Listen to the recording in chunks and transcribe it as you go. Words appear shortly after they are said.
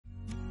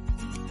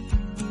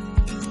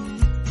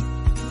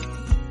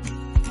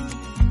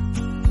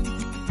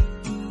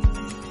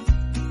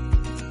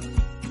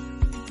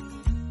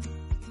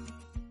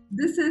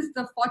is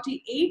the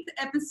 48th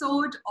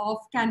episode of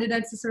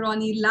Candidate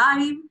Cicerone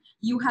Live.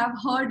 You have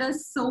heard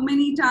us so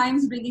many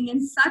times bringing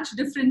in such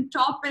different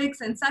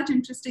topics and such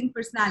interesting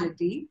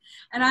personality.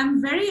 And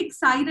I'm very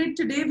excited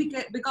today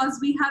because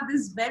we have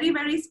this very,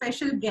 very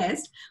special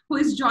guest who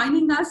is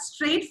joining us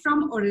straight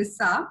from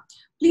Orissa.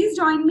 Please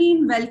join me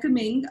in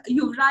welcoming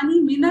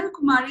Yuvrani Meenal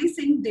Kumari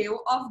Singh Deo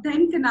of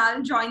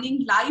Dhenkanal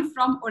joining live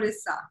from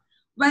Orissa.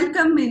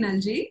 Welcome,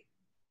 Meenalji.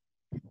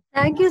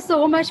 Thank you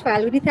so much,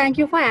 Falguni. Thank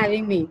you for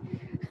having me.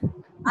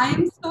 I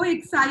am so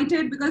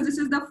excited because this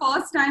is the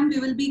first time we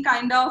will be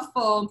kind of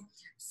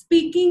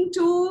speaking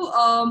to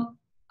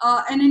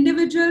an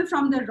individual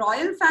from the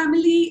royal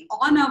family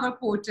on our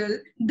portal.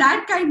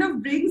 That kind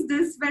of brings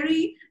this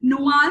very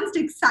nuanced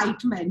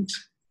excitement.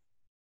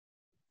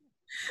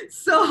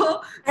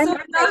 So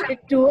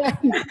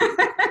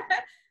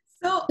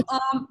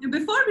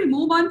before we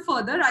move on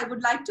further, I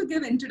would like to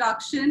give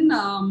introduction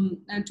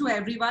to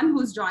everyone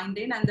who's joined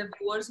in and the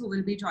viewers who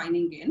will be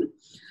joining in.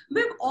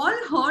 We've all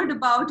heard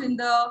about in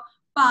the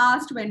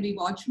past when we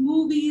watch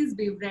movies,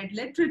 we've read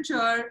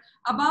literature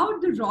about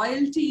the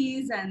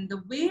royalties and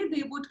the way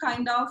they would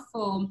kind of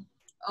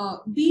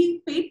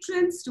be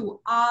patrons to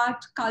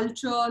art,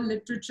 culture,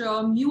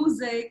 literature,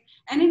 music.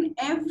 And in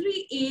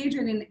every age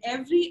and in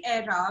every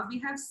era, we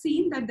have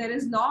seen that there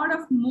is a lot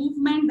of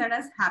movement that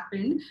has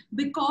happened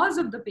because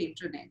of the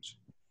patronage.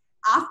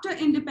 After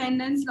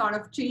independence, a lot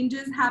of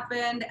changes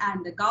happened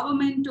and the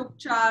government took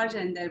charge,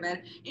 and there were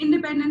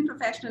independent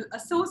professional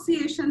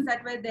associations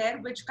that were there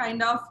which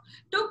kind of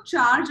took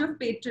charge of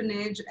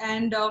patronage,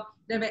 and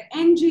there were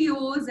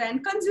NGOs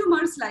and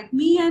consumers like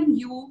me and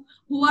you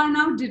who are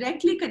now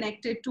directly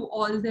connected to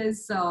all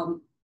this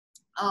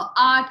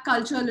art,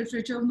 culture,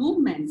 literature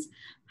movements.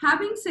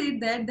 Having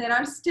said that, there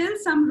are still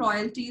some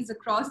royalties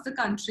across the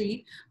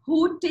country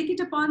who take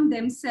it upon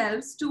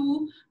themselves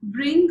to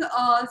bring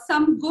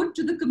some good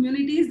to the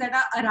communities that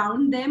are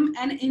around them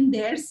and in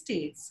their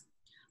states.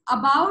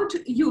 About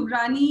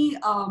Yuvrani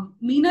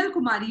Meenal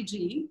Kumari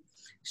ji,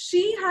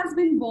 she has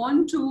been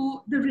born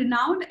to the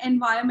renowned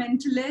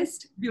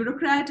environmentalist,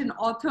 bureaucrat and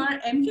author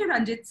M.K.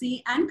 Ranjit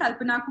Singh and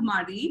Kalpana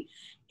Kumari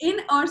in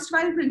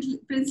erstwhile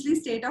princely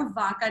state of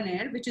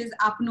Vakaner, which is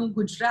Apnu,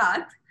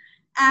 Gujarat.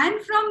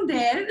 And from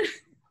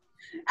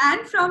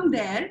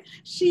there,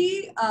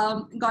 she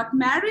got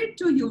married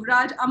to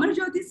Yuvraj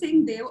Amarjyoti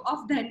Singh Deo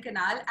of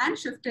Dhenkanal and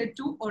shifted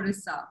to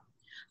Orissa.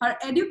 Her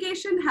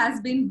education has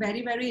been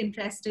very, very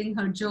interesting,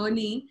 her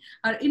journey.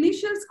 Her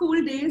initial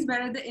school days were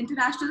at the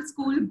International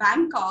School,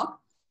 Bangkok,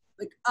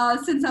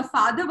 since her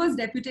father was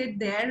deputed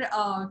there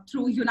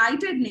through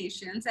United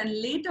Nations, and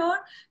later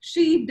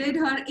she did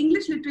her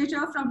English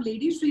literature from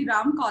Lady Shri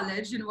Ram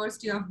College,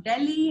 University of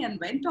Delhi, and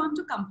went on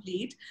to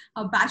complete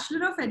a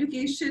Bachelor of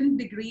Education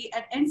degree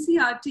at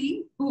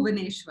NCRT,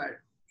 Bhubaneswar.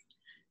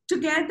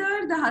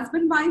 Together, the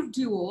husband-wife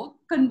duo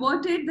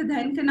converted the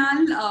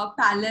Dhenkanal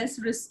Palace,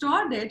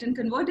 restored it, and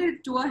converted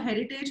it to a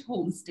heritage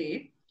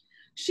homestay.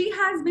 She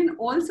has been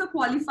also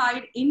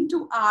qualified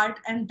into art,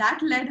 and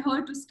that led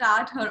her to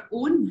start her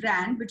own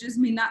brand, which is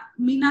Meena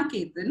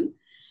Ketan.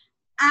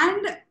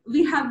 And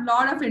we have a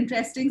lot of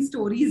interesting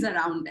stories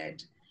around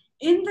it.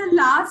 In the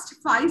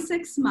last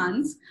 5-6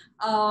 months,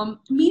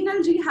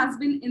 Meenal ji has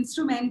been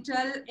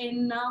instrumental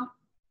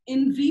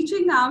in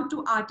reaching out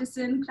to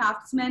artisan,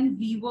 craftsmen,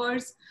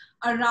 weavers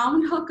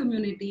around her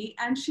community,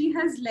 and she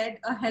has led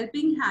a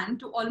helping hand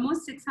to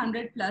almost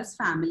 600 plus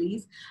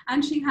families,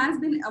 and she has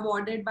been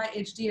awarded by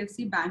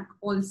HDFC Bank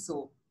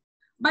also.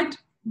 But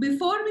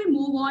before we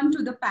move on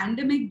to the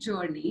pandemic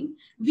journey,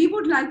 we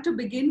would like to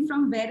begin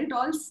from where it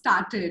all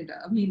started,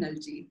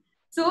 Meenal ji.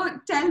 So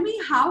tell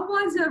me, what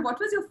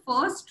was your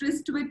first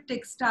tryst with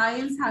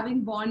textiles,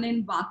 having born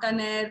in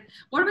Vakaner?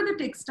 What were the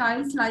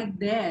textiles like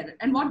there,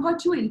 and what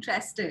got you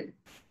interested?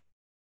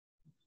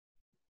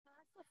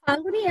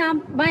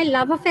 Falguni, my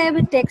love affair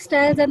with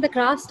textiles and the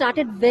craft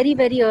started very,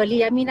 very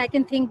early. I mean, I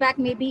can think back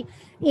maybe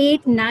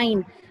 8,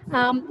 9.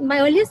 My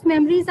earliest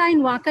memories are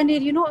in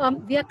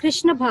Vakaner. We are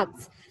Krishna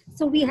Bhakts.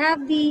 So we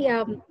have the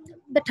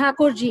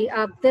Thakurji.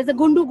 There's a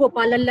Gundu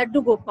Gopal, a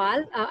Laddu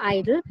Gopal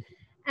idol.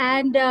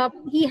 And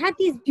he had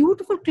these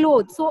beautiful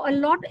clothes. So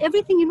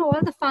everything,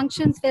 all the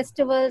functions,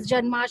 festivals,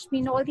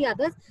 Janmashtami, all the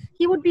others,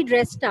 he would be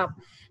dressed up.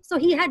 So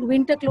he had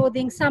winter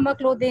clothing, summer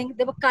clothing.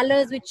 There were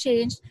colors which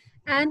changed.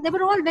 And they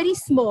were all very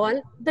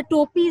small. The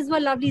topis were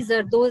lovely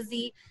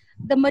zardozi.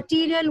 The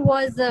material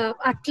was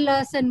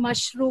atlas and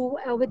mushroom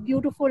with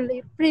beautiful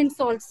prints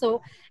also.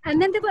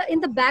 And then there were,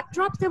 in the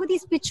backdrops, there were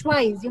these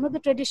pitchwais, the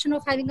tradition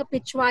of having a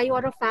pitchwai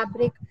or a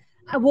fabric,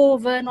 a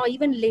woven or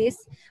even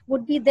lace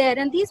would be there.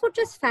 And these would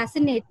just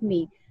fascinate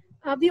me.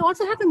 We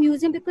also have a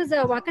museum because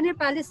Vakaner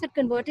Palace had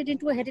converted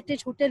into a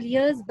heritage hotel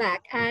years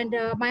back, and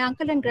my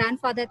uncle and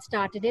grandfather had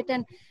started it,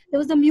 and there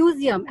was a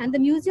museum, and the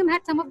museum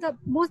had some of the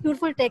most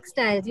beautiful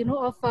textiles,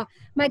 of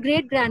my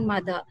great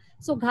grandmother.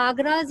 So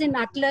Ghagras in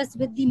Atlas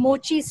with the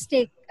mochi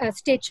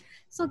stitch.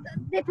 So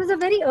it was a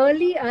very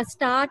early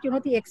start,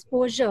 the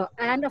exposure.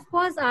 And of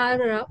course,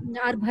 our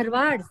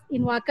bharwads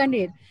in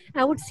Wakaner,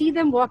 I would see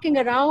them walking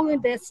around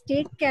with their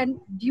stick and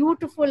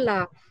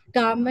beautiful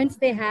garments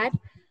they had.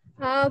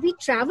 We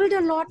traveled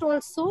a lot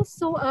also.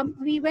 So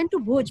we went to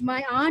Bhuj.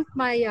 My aunt,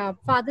 my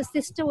father's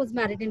sister was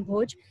married in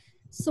Bhuj.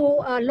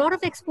 So a lot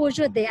of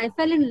exposure there. I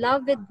fell in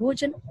love with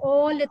Bhuj and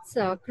all its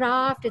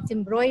craft, its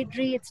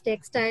embroidery, its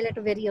textile at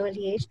a very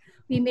early age.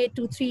 We made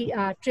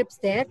 2-3 trips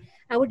there.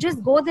 I would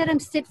just go there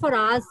and sit for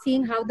hours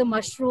seeing how the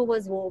mushroom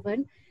was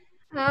woven.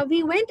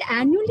 We went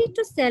annually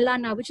to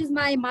Selana, which is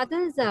my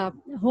mother's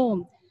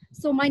home.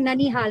 So my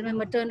Nanihal, my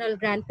maternal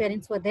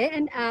grandparents were there,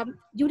 and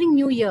during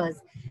New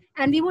Year's.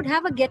 And we would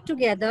have a get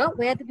together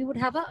where we would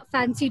have a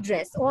fancy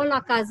dress, all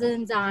our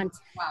cousins, aunts.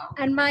 Wow.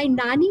 And my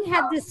nanny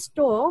had this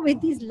store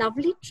with these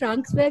lovely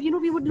trunks where,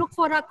 we would look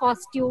for our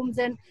costumes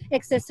and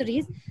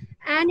accessories.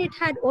 And it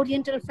had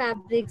oriental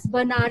fabrics,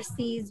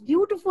 Banarsis,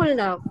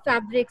 beautiful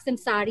fabrics and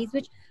saris,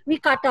 which we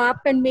cut up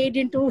and made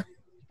into,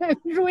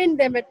 ruined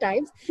them at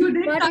times.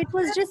 But it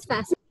was just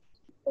fascinating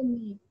for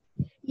me.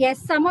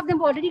 Yes, some of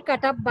them already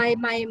cut up by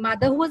my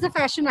mother, who was a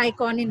fashion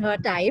icon in her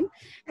time,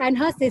 and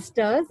her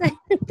sisters.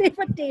 They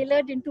were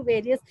tailored into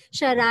various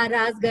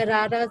shararas,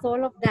 gararas,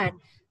 all of that.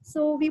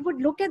 So we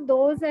would look at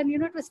those, and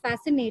it was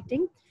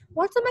fascinating.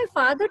 Also, my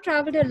father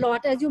traveled a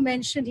lot. As you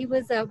mentioned, he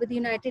was with the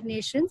United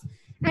Nations,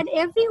 and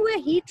everywhere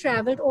he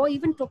traveled or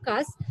even took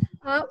us,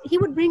 he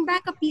would bring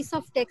back a piece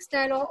of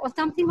textile or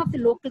something of the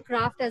local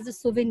craft as a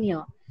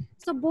souvenir.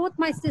 So both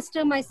my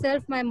sister,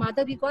 myself, my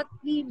mother,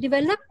 we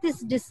developed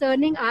this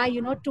discerning eye,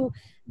 to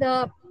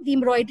the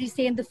embroidery,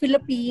 say in the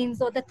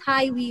Philippines, or the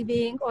Thai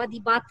weaving, or the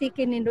batik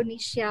in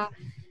Indonesia.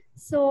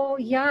 So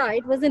yeah,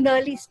 it was an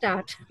early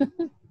start.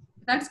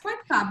 That's quite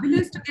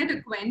fabulous to get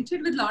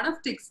acquainted with a lot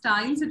of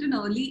textiles at an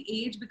early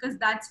age, because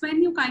that's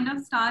when you kind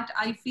of start,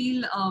 I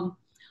feel,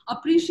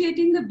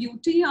 appreciating the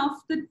beauty of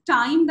the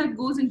time that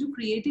goes into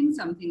creating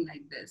something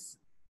like this.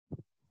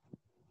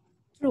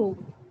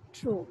 True,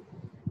 true.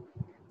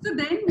 So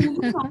then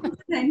moving on to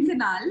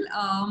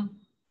Dhenkanal,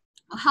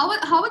 how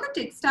are the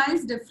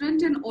textiles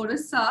different in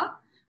Orissa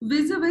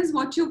vis-a-vis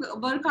what you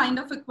were kind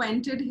of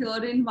acquainted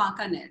here in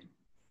Wakaner?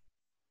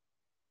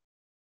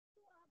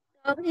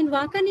 In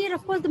Wakaner,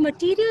 of course, the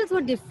materials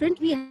were different.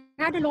 We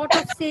had a lot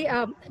of, say,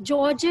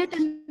 Georgette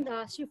and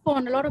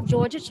chiffon. A lot of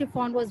Georgette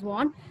chiffon was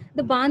worn.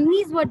 The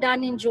bandhnis were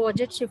done in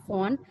Georgette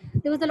chiffon.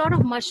 There was a lot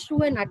of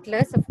mushroom and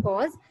atlas, of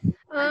course.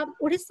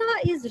 Orissa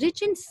is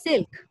rich in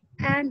silk.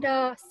 And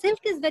silk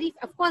is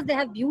of course, they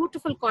have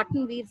beautiful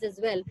cotton weaves as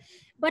well.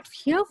 But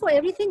here, for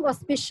everything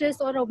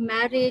auspicious or a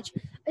marriage,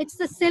 it's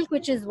the silk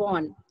which is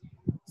worn.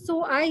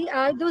 So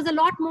there was a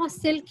lot more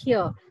silk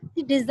here.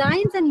 The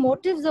designs and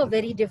motives are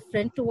very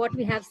different to what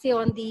we have, say,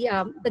 on the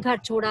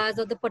gharchodas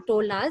or the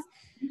patolas.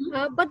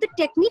 But the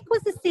technique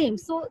was the same.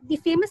 So the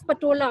famous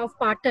patola of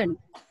Patan,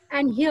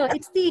 and here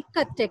it's the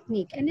ikat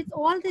technique. And it's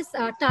all this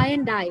tie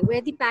and dye,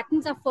 where the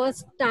patterns are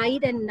first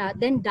tied and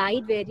then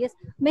dyed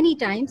many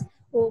times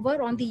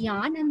over on the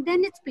yarn, and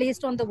then it's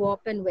placed on the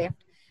warp and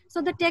weft. So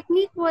the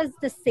technique was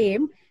the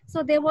same.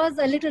 So there was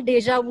a little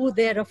deja vu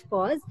there, of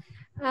course.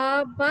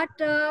 But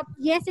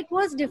yes, it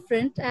was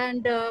different.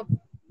 And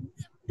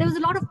there was a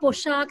lot of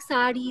poshak,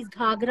 saris,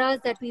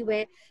 ghagras that we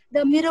wear.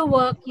 The mirror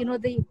work,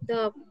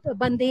 the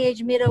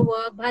bandage, mirror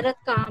work, bharat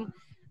kam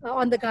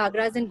on the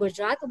ghagras in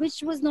Gujarat,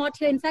 which was not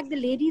here. In fact, the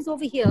ladies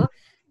over here,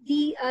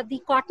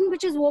 the cotton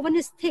which is woven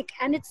is thick,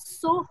 and it's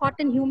so hot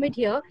and humid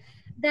here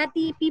that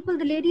the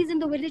ladies in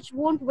the village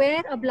won't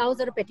wear a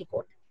blouse or a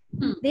petticoat.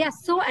 They are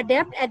so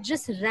adept at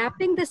just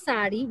wrapping the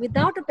sari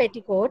without a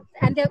petticoat,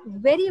 and they're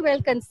very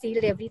well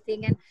concealed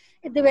everything, and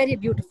they wear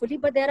it beautifully,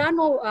 but there are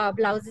no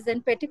blouses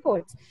and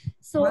petticoats.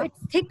 So it's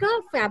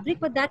thicker fabric,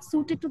 but that's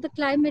suited to the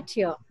climate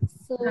here.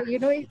 So,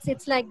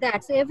 it's like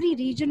that. So every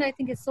region, I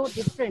think, is so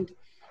different.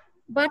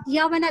 But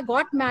yeah, when I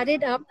got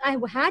married, I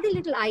had a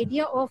little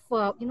idea of,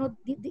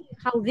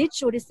 how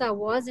rich Orissa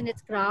was in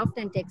its craft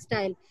and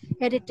textile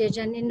heritage.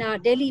 And in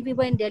Delhi, we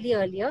were in Delhi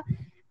earlier.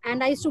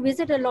 And I used to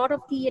visit a lot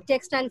of the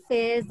textile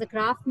fairs, the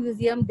craft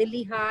museum,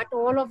 Delhi Haat,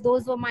 all of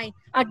those were my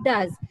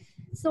addas.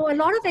 So a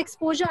lot of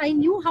exposure. I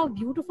knew how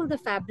beautiful the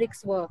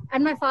fabrics were.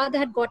 And my father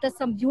had got us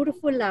some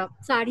beautiful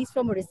saris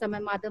from Orissa, my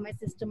mother, my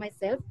sister,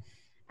 myself.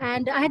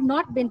 And I had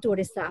not been to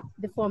Orissa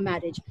before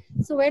marriage.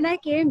 So when I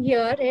came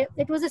here,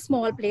 it was a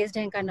small place,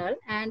 Dhenkanal,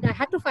 and I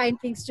had to find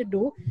things to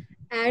do.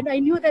 And I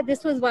knew that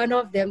this was one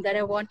of them that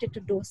I wanted to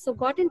do. So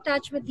got in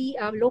touch with the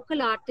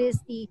local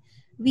artists, the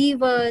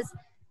weavers,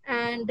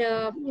 and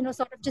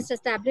sort of just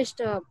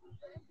established a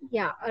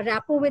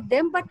rapport with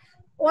them. But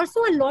also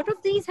a lot of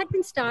these had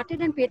been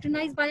started and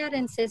patronized by our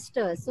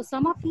ancestors. So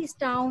some of these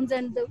towns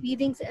and the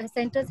weaving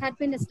centers had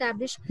been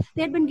established.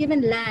 They had been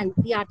given land,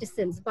 the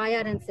artisans, by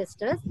our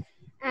ancestors,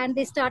 and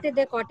they started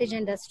their cottage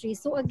industry.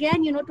 So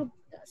again, to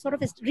sort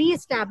of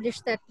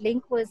re-establish that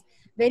link was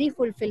very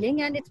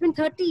fulfilling. And it's been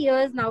 30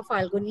 years now,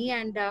 Falguni,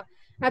 and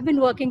I've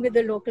been working with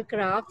the local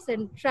crafts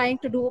and trying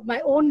to do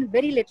my own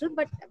very little,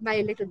 but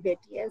my little bit,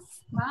 yes.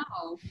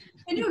 Wow.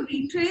 Can you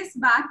retrace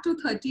back to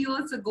 30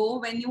 years ago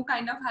when you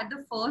kind of had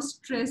the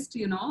first tryst,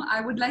 you know? I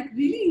would like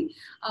really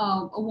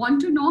want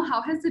to know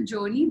how has the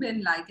journey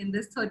been like in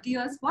this 30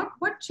 years?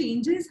 What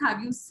changes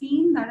have you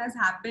seen that has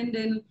happened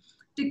in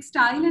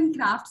textile and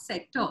craft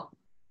sector?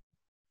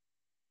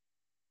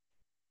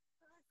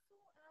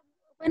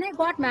 When I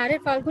got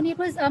married, Falguni, it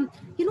was,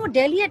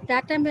 Delhi at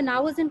that time when I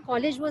was in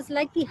college was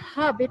like the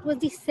hub. It was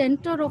the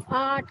center of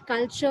art,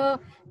 culture,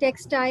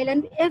 textile,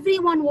 and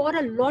everyone wore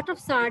a lot of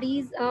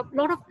saris, a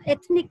lot of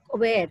ethnic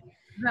wear.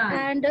 Right.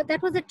 And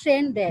that was a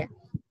trend there.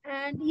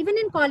 And even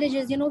in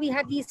colleges, we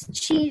had these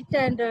cheat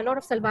and a lot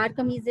of salwar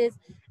kameezes.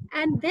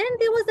 And then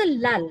there was a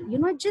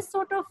lull, just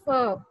sort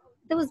of,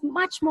 there was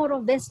much more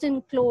of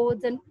Western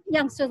clothes, and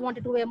youngsters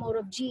wanted to wear more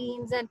of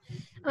jeans, and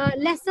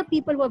lesser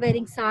people were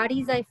wearing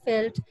saris, I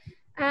felt.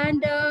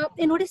 And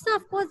in Odisha,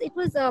 of course, it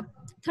was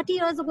 30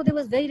 years ago, there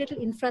was very little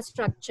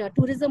infrastructure.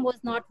 Tourism was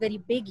not very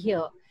big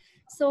here.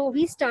 So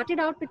we started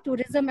out with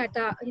tourism at,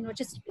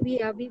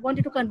 we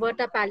wanted to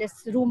convert our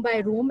palace room by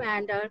room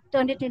and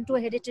turn it into a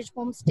heritage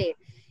homestay.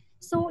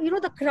 So,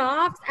 the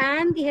crafts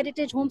and the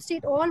heritage homestay,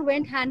 it all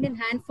went hand in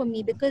hand for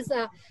me because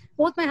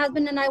both my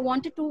husband and I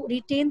wanted to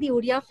retain the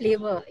Odia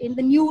flavor in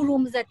the new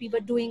rooms that we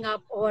were doing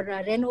up or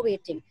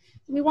renovating.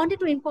 We wanted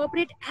to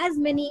incorporate as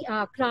many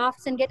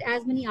crafts and get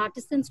as many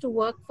artisans to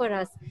work for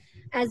us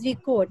as we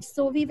could.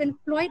 So we've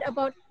employed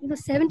about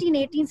 17,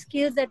 18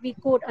 skills that we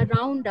could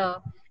around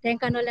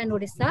Dhenkanal and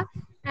Odisha,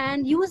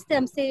 and use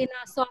them, say, in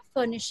our soft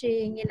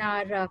furnishing, in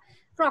our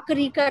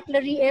crockery,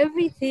 cutlery,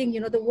 everything.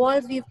 The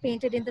walls we've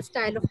painted in the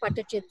style of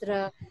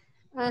Patachitra.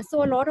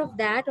 So a lot of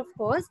that, of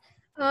course.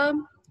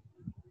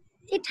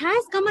 It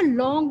has come a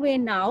long way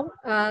now,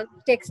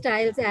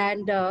 textiles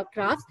and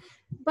crafts.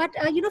 But,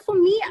 for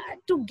me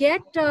to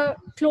get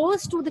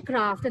close to the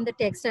craft and the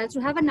textiles,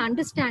 to have an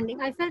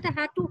understanding, I felt I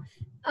had to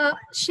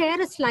share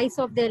a slice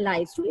of their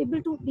lives,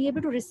 to be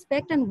able to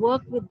respect and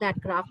work with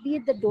that craft, be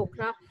it the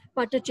dokra,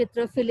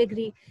 Patachitra,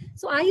 filigree.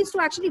 So I used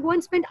to actually go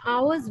and spend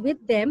hours with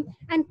them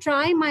and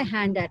try my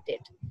hand at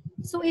it.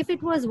 So if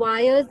it was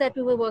wires that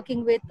we were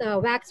working with,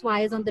 wax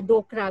wires on the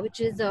dokra, which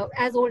is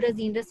as old as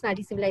the Indus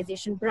Valley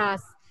civilization,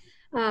 brass,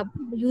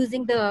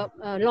 using the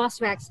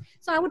lost wax.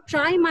 So I would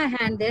try my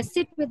hand there,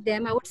 sit with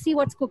them. I would see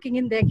what's cooking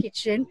in their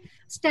kitchen,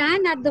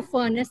 stand at the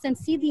furnace and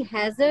see the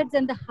hazards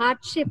and the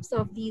hardships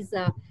of these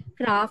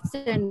crafts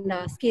and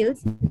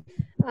skills.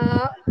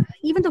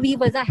 Even the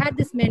weavers, I had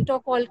this mentor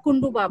called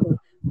Kundu Babu,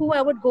 who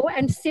I would go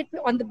and sit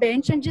on the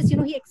bench and just,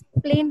 he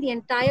explained the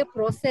entire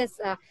process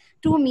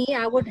to me.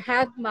 I would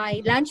have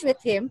my lunch with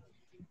him.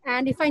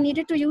 And if I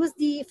needed to use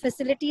the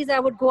facilities, I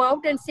would go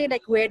out and say,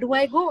 like, where do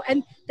I go?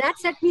 And that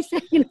set me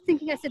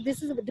thinking, I said, do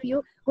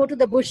you go to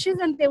the bushes?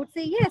 And they would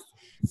say, yes.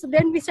 So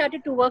then we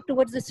started to work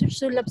towards the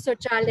Sulabh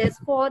Sauchalayas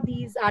for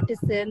these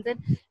artisans. And,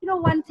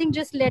 one thing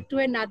just led to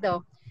another.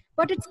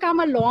 But it's come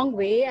a long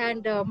way,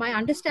 and my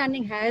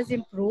understanding has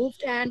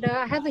improved. And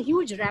I have a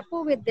huge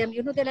rapport with them.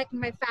 They're like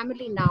my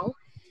family now.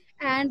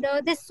 And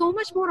there's so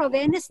much more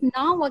awareness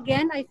now.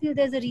 Again, I feel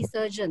there's a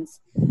resurgence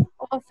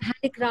of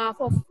handicraft,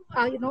 of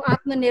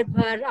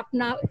Atmanirbhar,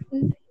 Apna,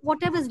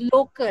 whatever's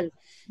local.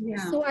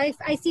 Yeah. So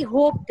I see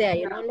hope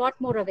there. A lot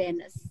more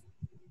awareness.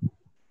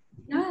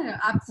 Yeah,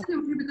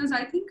 absolutely. Because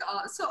I think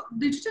so.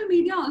 Digital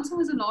media also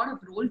has a lot of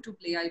role to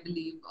play. I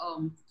believe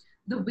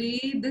the way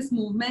these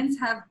movements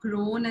have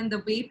grown and the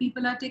way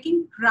people are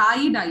taking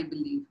pride, I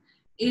believe,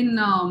 in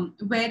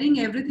wearing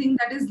everything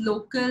that is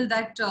local,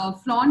 that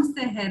flaunts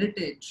their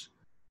heritage.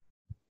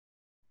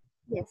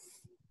 Yes.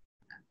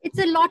 It's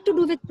a lot to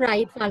do with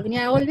pride, Falguni.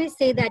 I always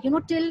say that,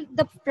 till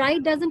the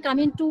pride doesn't come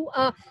into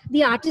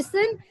the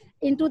artisan,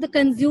 into the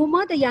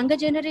consumer, the younger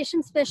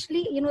generation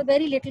especially,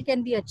 very little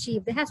can be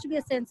achieved. There has to be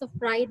a sense of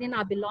pride in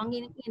our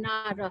belonging, in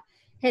our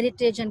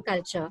heritage and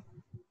culture.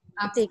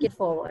 Absolutely. To take it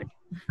forward.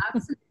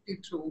 Absolutely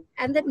true.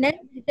 And the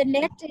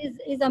net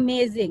is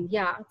amazing.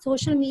 Yeah,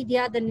 social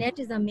media, the net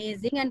is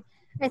amazing. And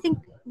I think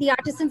the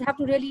artisans have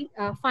to really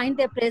find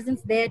their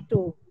presence there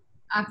too.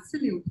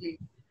 Absolutely.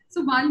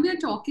 So while we are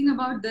talking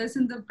about this,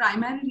 and the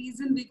primary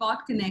reason we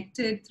got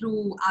connected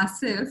through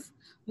Asif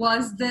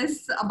was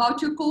this about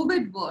your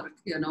COVID work,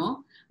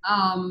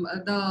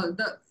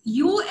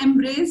 you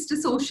embraced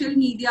social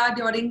media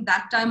during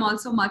that time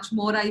also much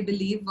more, I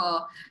believe,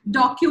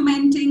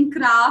 documenting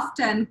craft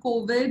and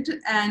COVID,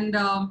 and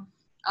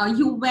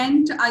you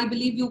went, I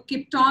believe you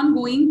kept on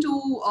going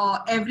to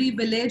every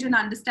village and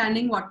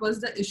understanding what was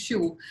the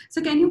issue.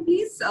 So can you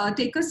please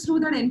take us through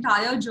that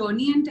entire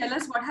journey and tell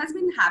us what has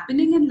been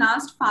happening in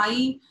last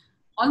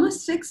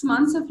almost 6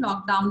 months of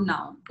lockdown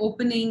now,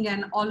 opening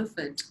and all of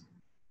it?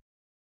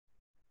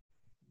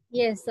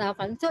 Yes, so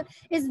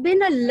it's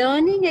been a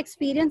learning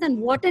experience,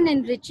 and what an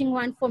enriching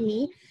one for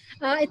me.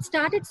 It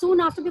started soon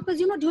after because,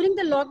 during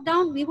the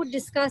lockdown, we would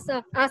discuss,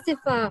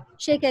 Asif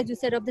Sheikh, as you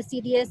said, of the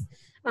CDS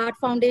Art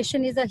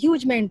Foundation is a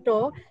huge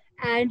mentor.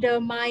 And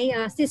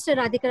my sister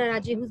Radhika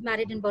Raji, who's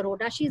married in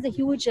Baroda, she's a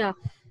huge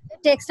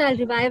textile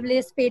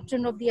revivalist,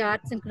 patron of the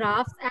arts and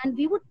crafts, and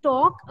we would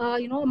talk,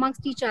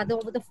 amongst each other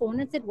over the phone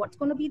and said, what's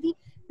going to be the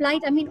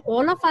plight? I mean,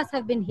 all of us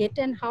have been hit,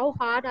 and how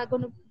hard are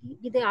going to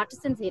be the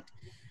artisans hit?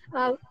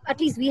 At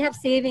least we have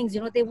savings,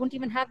 they won't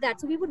even have that.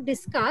 So we would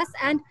discuss,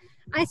 and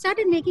I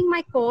started making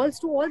my calls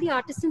to all the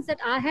artisans that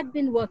I had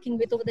been working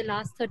with over the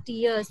last 30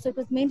 years. So it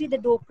was mainly the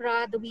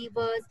Dokra, the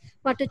weavers,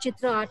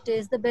 Patachitra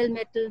artists, the bell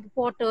metal, the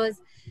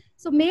potters.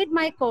 So made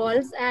my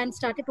calls and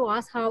started to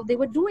ask how they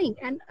were doing.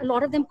 And a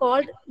lot of them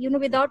called,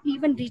 without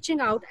even reaching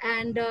out,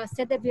 and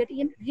said that we're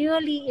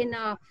really in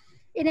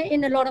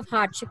a lot of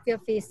hardship we are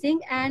facing.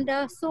 And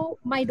so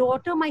my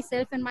daughter,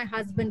 myself, and my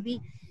husband, we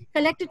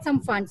collected some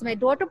funds. My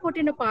daughter put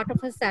in a part of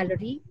her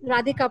salary,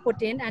 Radhika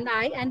put in,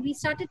 and we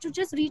started to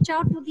just reach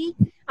out to the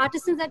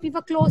artisans that we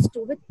were close to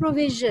with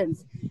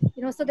provisions.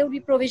 So there would be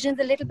provisions,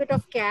 a little bit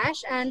of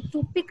cash, and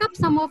to pick up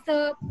some of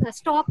the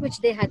stock which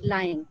they had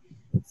lying.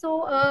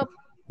 So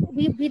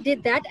we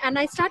did that, and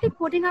I started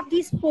putting up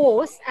these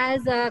posts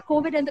as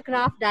COVID and the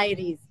Craft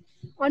Diaries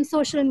on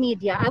social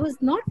media. I was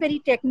not very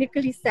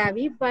technically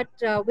savvy, but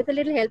with a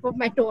little help of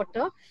my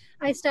daughter,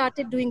 I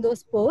started doing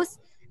those posts,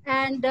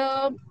 and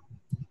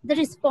the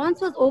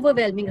response was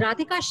overwhelming.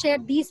 Radhika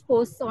shared these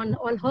posts on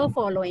all her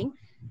following,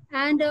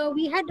 and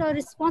we had a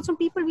response from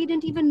people we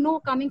didn't even know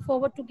coming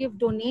forward to give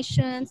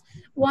donations,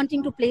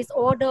 wanting to place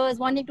orders,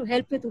 wanting to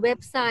help with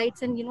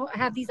websites, and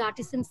have these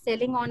artisans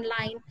selling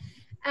online.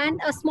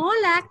 And a small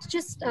act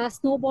just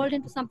snowballed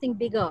into something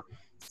bigger.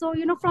 So,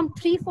 from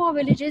 3-4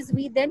 villages,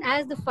 we then,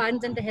 as the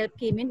funds and the help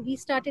came in, we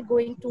started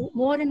going to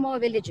more and more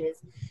villages.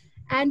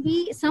 And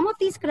some of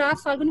these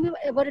crafts are going to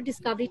be a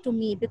discovery to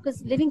me,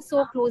 because living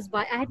so close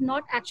by, I had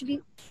not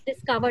actually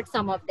discovered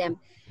some of them.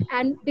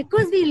 And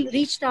because we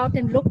reached out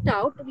and looked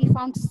out, we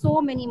found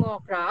so many more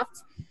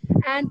crafts.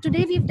 And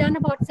today we've done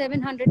about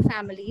 700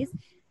 families.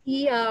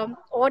 The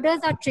orders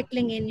are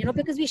trickling in,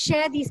 because we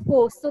share these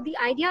posts. So the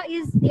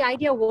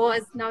idea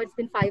was, now it's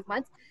been 5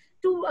 months,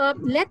 to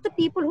let the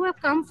people who have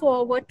come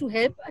forward to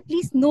help at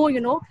least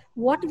know,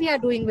 what we are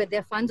doing with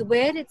their funds,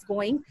 where it's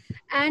going,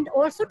 and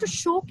also to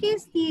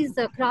showcase these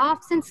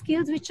crafts and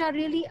skills which are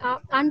really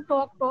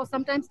untalked or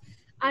sometimes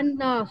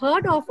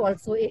unheard of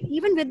also,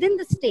 even within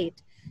the state.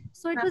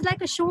 So it was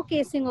like a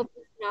showcasing of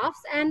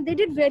crafts, and they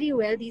did very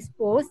well, these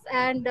posts.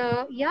 And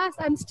yes,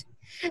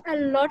 a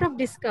lot of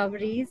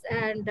discoveries,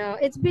 and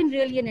it's been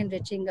really an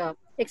enriching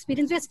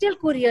experience. We're still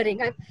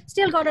couriering. I've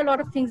still got a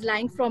lot of things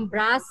lying, from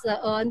brass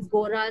urns,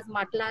 goras,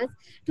 matlas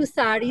to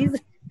saris,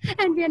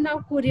 and we are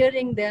now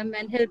couriering them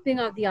and helping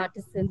out the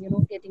artisans,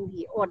 getting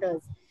the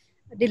orders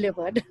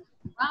delivered.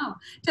 Wow.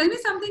 Tell me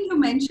something. You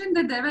mentioned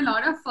that there were a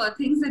lot of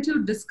things that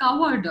you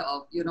discovered,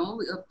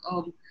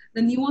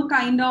 the newer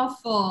kind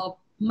of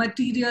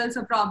materials,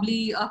 or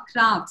probably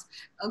crafts.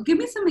 Give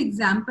me some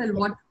example.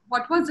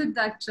 What was it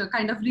that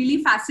kind of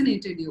really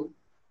fascinated you?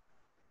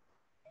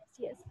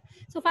 Yes.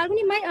 So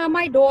Falguni,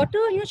 my daughter,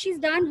 she's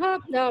done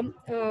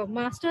her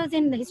master's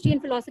in history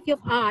and philosophy of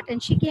art,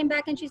 and she came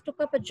back and she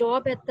took up a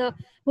job at the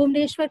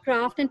Bhubaneswar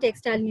Craft and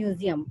Textile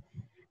Museum.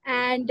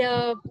 And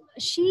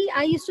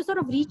I used to sort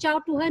of reach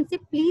out to her and say,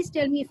 please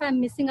tell me if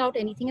I'm missing out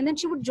anything. And then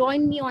she would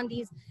join me on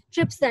these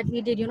trips that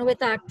we did,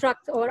 with our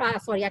trucks, or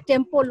a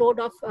tempo load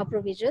of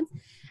provisions.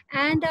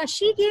 And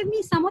she gave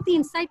me some of the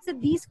insights that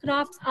these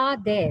crafts are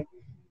there,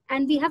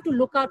 and we have to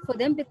look out for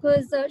them,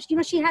 because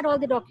she had all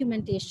the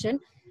documentation.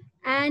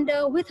 And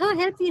with her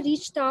help, we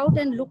reached out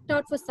and looked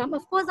out for some,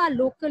 of course, our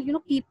local,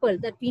 people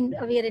that we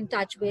are in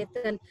touch with,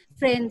 and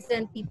friends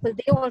and people.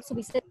 They also,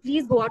 we said,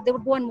 please go out. They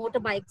would go on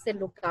motorbikes and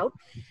look out.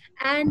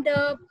 And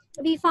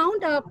we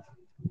found a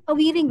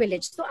weaving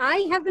village. So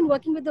I have been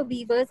working with the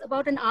weavers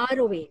about an hour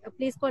away, a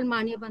place called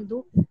Manya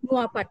Bandhu,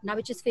 Nuapatna,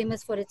 which is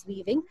famous for its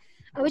weaving,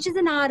 which is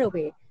an hour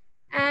away.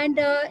 And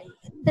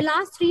the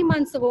last 3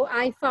 months ago,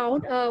 I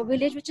found a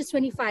village which is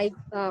 25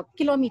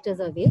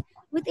 kilometers away,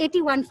 with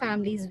 81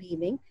 families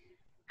weaving.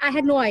 I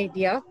had no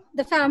idea.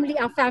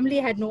 Our family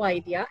had no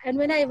idea. And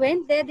when I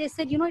went there, they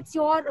said, it's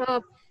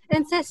your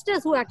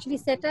ancestors who actually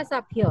set us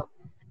up here.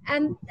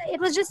 And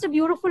it was just a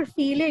beautiful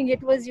feeling.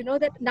 It was,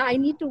 that now I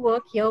need to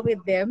work here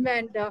with them.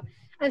 And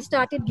I've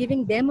started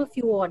giving them a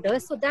few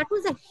orders. So that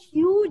was a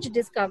huge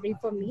discovery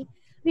for me.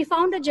 We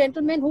found a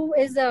gentleman who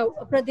is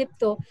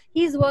Pradipto.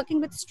 He's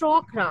working with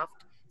straw craft.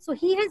 So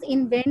he has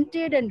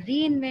invented and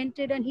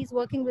reinvented, and he's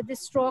working with this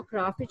straw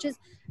craft, which is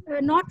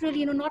not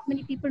really, not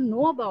many people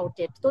know about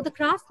it. So the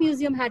Craft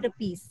Museum had a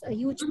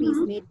huge piece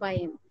made by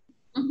him.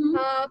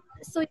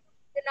 So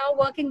we're now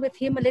working with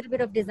him, a little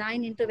bit of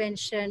design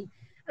intervention.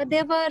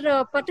 There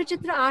were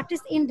Patachitra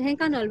artists in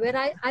Dhenkanal,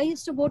 where I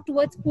used to go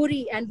towards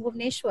Puri and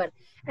Bhubaneswar.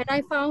 And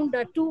I found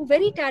 2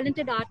 very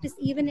talented artists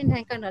even in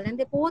Dhenkanal, and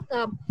they're both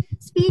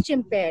speech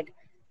impaired.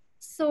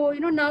 So,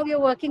 now we are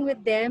working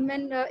with them,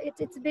 and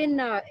it's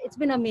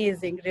been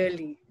amazing,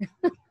 really.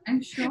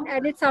 I'm sure.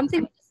 And it's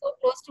something which is so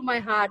close to my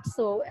heart.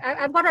 So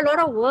I've got a lot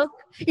of work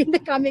in the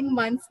coming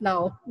months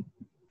now.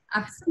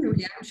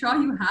 Absolutely. I'm sure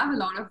you have a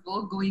lot of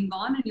work going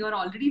on, and you're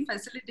already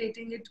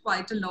facilitating it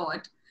quite a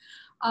lot.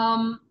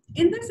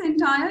 In this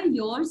entire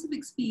years of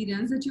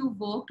experience that you've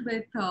worked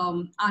with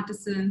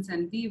artisans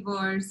and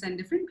weavers and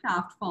different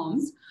craft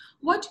forms,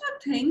 what do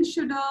you think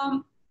should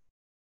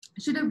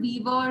a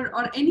weaver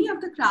or any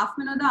of the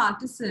craftsman or the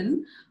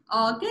artisan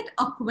get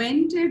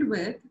acquainted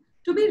with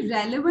to be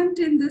relevant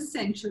in this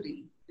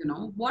century? You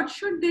know, what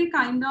should they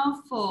kind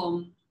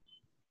of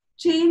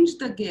change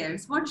the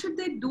gears? What should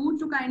they do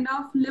to kind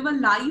of live a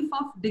life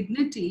of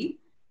dignity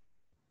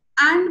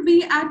and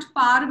be at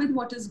par with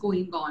what is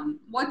going on?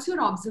 What's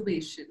your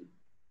observation?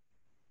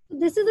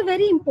 This is a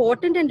very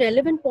important and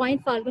relevant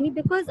point, Falguni,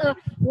 because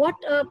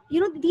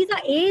these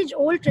are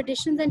age-old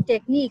traditions and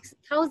techniques,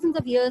 thousands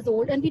of years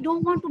old, and we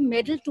don't want to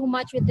meddle too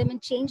much with them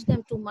and change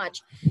them too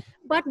much.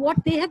 But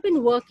what they have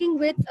been working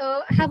with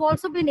have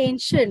also been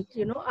ancient,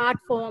 art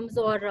forms,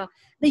 or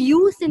the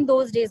use in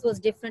those days was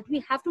different. We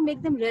have to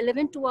make them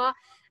relevant to our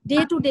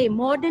day-to-day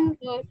modern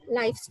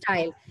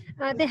lifestyle.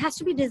 There has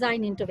to be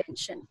design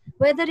intervention,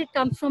 whether it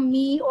comes from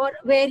me or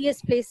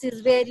various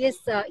places, various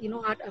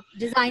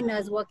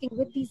designers working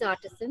with these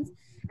artisans,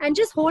 and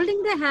just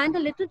holding their hand a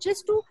little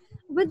just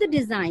with the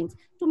designs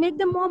to make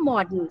them more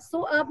modern.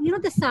 So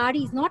the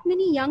saris, not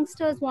many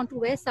youngsters want to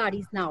wear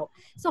saris now.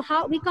 So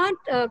how we can't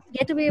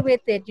get away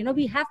with it?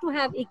 We have to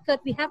have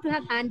ikat, we have to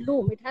have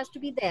handloom. It has to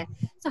be there.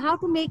 So how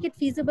to make it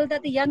feasible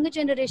that the younger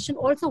generation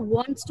also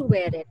wants to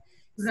wear it?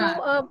 Right.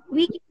 So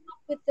we came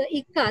up with the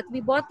ikat.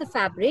 We bought the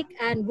fabric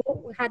and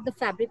had the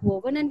fabric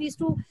woven, and we used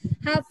to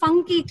have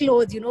funky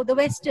clothes, the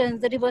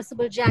westerns, the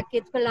reversible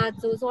jackets,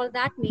 palazzos, all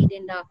that made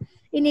in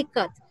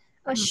ikat.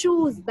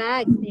 Shoes,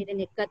 bags made in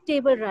ikat,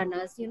 table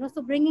runners,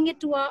 so bringing it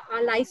to our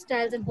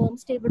lifestyles and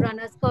homes, table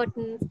runners,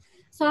 curtains,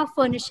 soft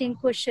furnishing,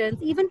 cushions,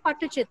 even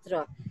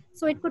patachitra.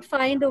 So it could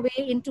find a way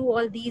into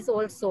all these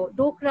also.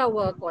 Dokra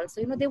work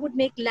also, they would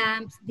make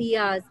lamps,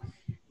 diyas.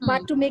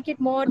 But to make it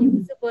more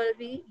usable,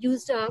 we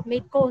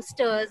made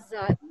coasters,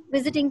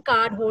 visiting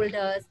card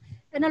holders,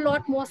 and a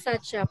lot more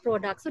such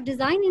products. So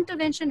design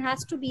intervention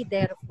has to be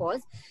there, of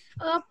course.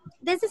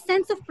 There's a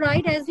sense of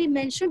pride, as we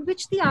mentioned,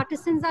 which the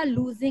artisans are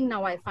losing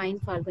now, I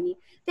find, Falguni.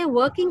 Their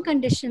working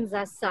conditions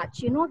are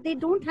such, they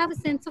don't have a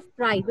sense of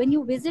pride. When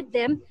you visit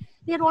them,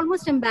 they're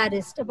almost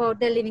embarrassed about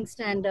their living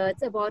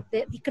standards, about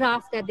the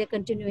craft that they're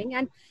continuing,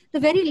 and the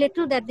very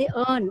little that they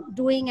earn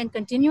doing and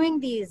continuing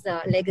these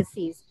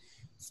legacies.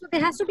 So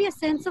there has to be a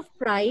sense of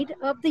pride.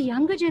 The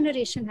younger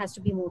generation has to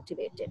be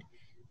motivated,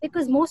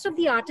 because most of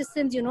the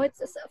artisans,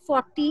 it's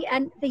 40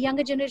 and the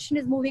younger generation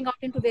is moving out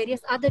into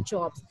various other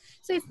jobs.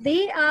 So if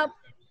they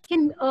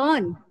can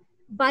earn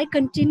by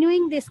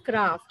continuing this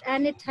craft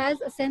and it has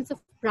a sense of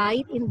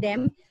pride in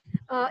them,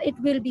 it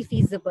will be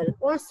feasible.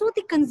 Also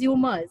the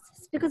consumers,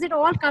 because it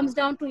all comes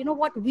down to,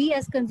 what we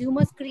as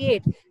consumers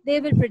create, they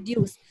will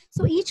produce.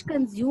 So each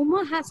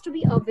consumer has to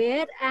be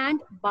aware and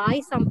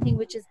buy something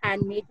which is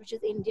handmade, which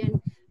is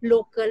Indian,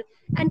 local,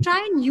 and try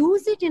and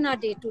use it in our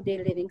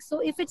day-to-day living. So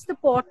if it's the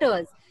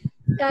potters,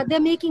 they're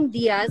making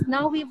diyas.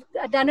 Now we've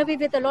done away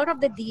with a lot of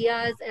the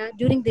diyas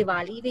during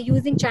Diwali. We're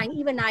using Chinese,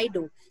 even I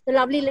do, the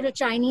lovely little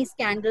Chinese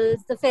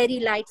candles, the fairy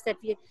lights that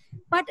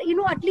but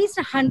at least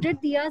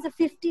 100 diyas or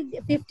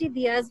 50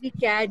 diyas we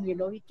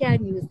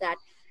can use that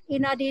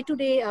in our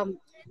day-to-day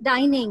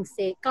dining,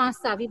 say,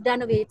 kasa, we've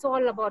done away. It's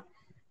all about,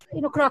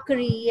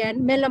 crockery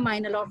and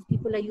melamine. A lot of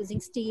people are using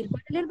steel,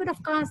 but a little bit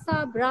of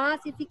kasa, brass,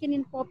 if we can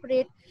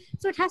incorporate.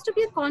 So it has to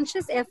be a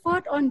conscious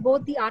effort on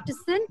both the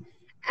artisan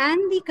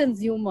and the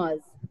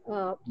consumers.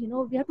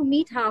 We have to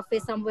meet halfway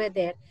somewhere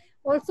there.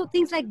 Also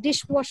things like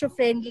dishwasher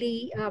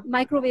friendly,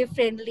 microwave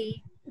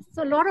friendly.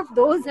 So a lot of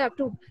those have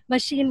to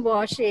machine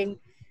washing.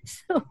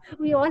 So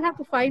we all have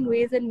to find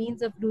ways and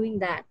means of doing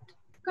that.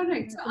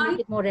 Correct. To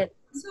make it more relevant.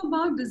 So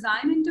about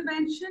design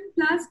intervention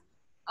plus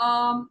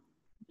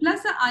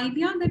the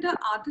idea that an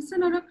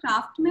artisan or a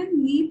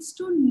craftsman needs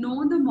to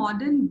know the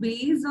modern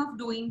ways of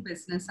doing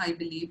business, I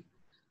believe.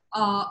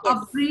 Yes.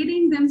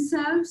 Upgrading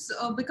themselves,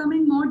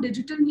 becoming more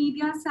digital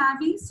media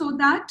savvy, so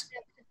that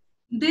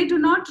they do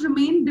not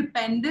remain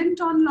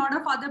dependent on a lot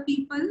of other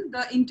people,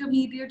 the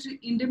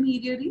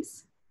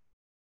intermediaries.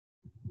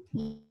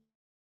 Okay,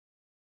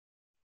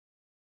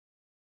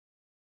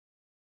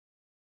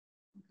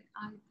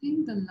 I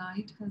think the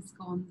light has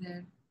gone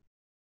there.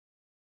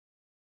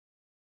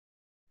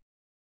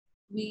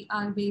 We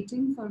are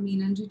waiting for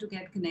Meenanji to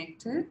get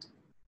connected.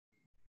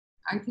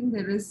 I think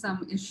there is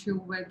some issue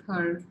with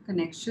her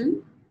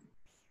connection.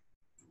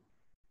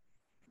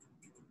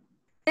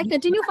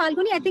 Continue,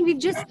 Falguni. I think we've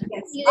just,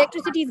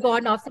 electricity is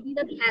gone off. So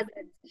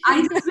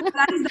I just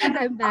realized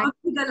that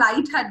the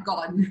light had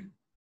gone.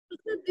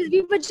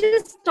 We were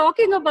just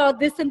talking about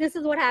this and this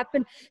is what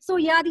happened. So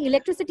yeah, the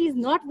electricity is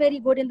not very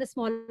good in the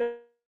smaller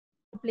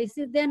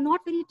places. They're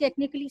not very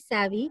technically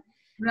savvy.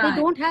 Right. They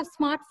don't have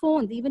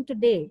smartphones even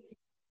today.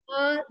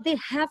 They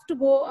have to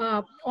go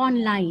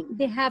online.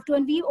 They have to,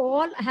 and we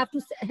all have to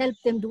help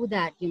them do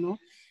that, and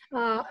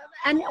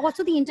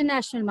also the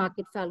international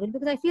market, Falguni,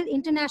 because I feel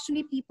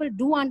internationally people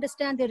do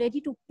understand, they're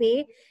ready to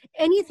pay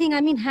anything.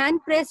 I mean,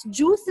 hand-pressed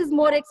juice is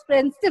more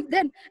expensive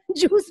than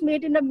juice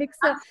made in a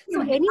mixer.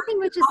 So anything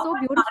which is so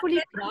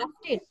beautifully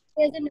crafted.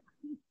 there's an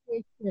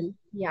appreciation.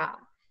 Yeah,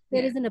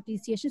 there Yes. is an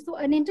appreciation. So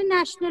an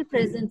international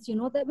presence,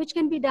 that which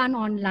can be done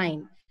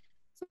online.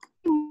 So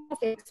more of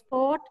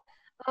export,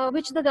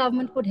 which the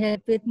government could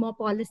help with, more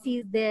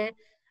policies there.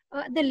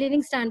 The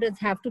living standards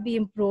have to be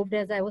improved,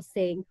 as I was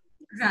saying.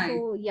 Right.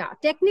 So yeah,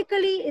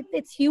 technically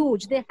it's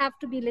huge. They have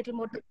to be a little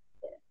more.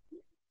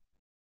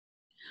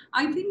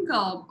 I think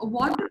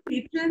what the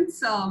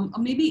patrons,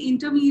 maybe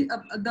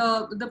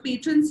the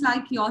patrons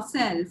like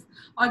yourself,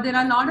 or there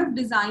are a lot of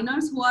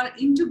designers who are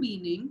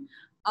intervening.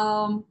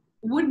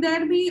 Would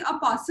there be a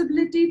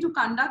possibility to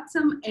conduct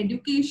some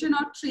education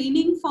or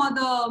training for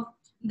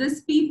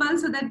these people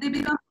so that they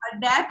become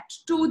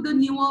adapt to the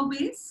newer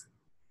ways?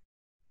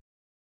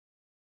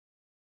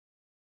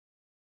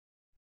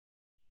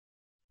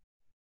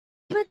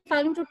 But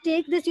to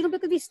take this,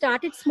 because we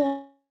started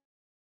small,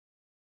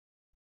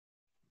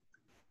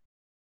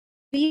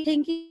 we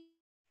thinking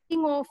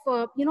of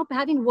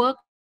having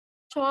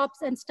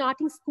workshops and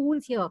starting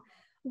schools here,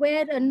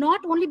 where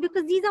not only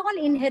because these are all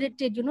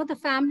inherited, the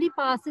family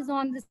passes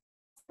on this.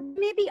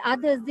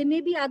 There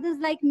may be others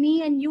like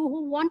me and you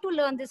who want to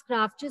learn this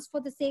craft just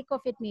for the sake of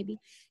it, maybe.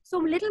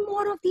 So a little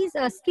more of these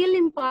skill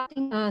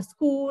imparting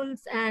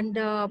schools and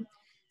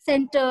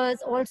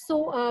centers,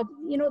 also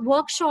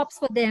workshops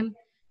for them.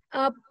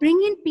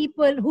 Bring in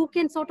people who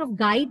can sort of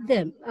guide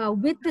them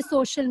with the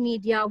social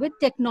media, with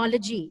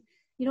technology.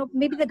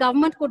 Maybe the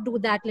government could do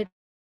that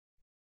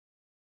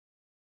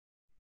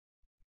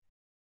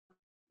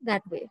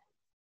that way.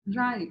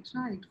 Right,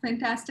 right.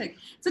 Fantastic.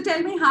 So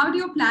tell me, how do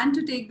you plan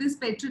to take this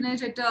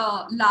patronage at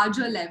a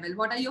larger level?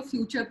 What are your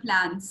future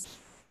plans?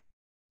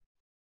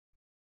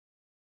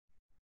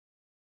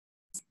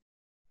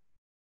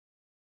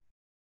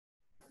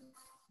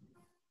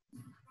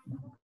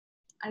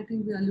 I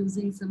think we are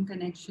losing some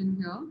connection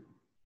here.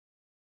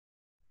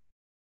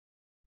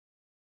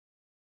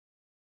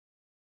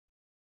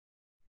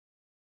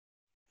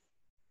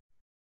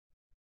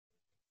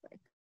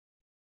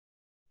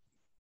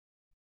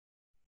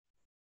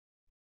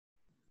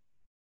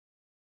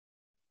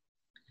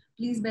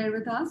 Please bear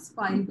with us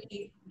while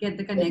we get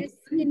the connection.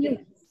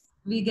 Yes,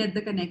 we get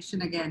the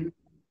connection again.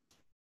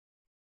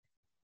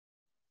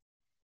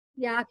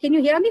 Yeah, can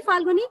you hear me,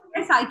 Falguni?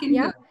 Yes, I can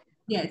hear.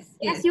 Yes,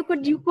 yes. You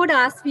could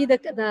ask me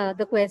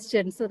the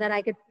question so that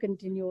I could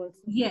continue also.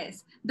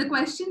 Yes. The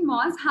question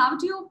was, how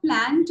do you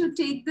plan to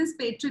take this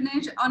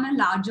patronage on a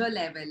larger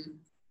level?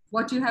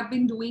 What you have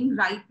been doing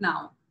right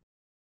now?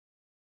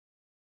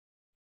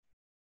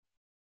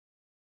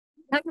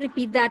 Have to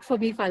repeat that for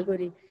me,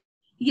 Falguni.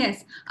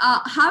 Yes.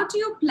 How do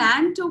you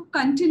plan to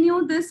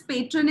continue this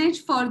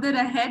patronage further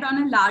ahead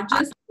on a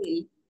larger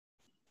scale?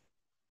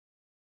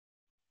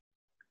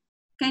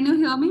 Can you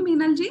hear me,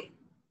 Meenalji?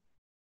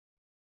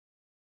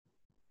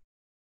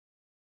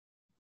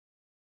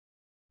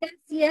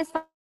 Yes.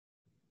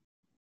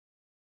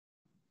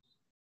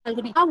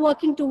 We are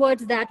working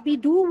towards that. We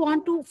do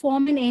want to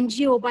form an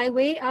NGO by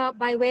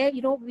where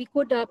we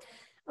could.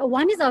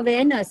 One is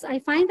awareness. I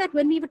find that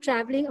when we were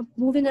traveling,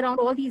 moving around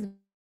all these,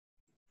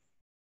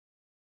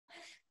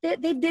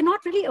 they're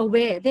not really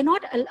aware. They're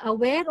not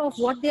aware of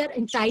what they're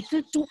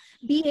entitled to,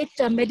 be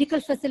it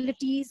medical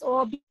facilities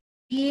or be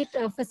it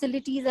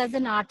facilities as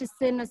an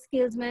artisan, a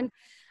skillsman.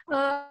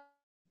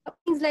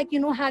 Things like,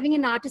 having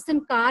an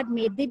artisan card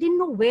made. They didn't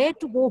know where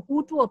to go,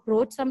 who to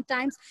approach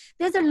sometimes.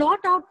 There's a lot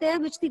out there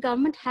which the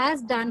government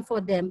has done for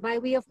them by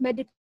way of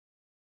medical,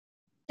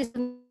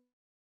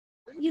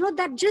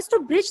 that just to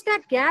bridge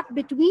that gap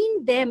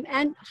between them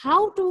and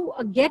how to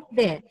get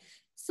there.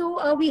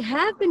 So we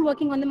have been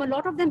working on them. A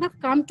lot of them have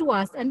come to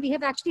us and we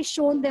have actually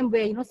shown them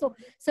where, so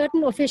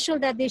certain official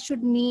that they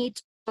should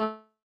meet,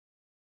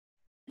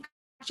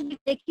 actually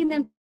taking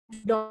them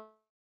to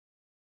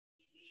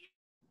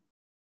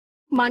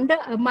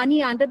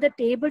money under the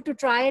table to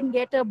try and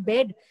get a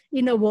bed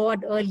in a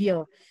ward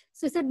earlier.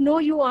 So I said, no,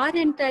 you are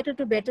entitled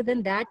to better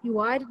than that. You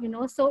are,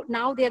 so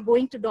now they are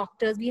going to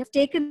doctors. We have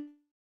taken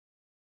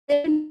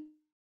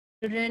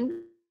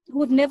children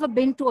who have never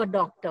been to a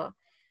doctor.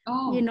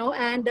 Oh.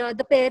 And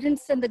the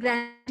parents and the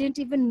grandparents didn't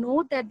even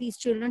know that these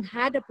children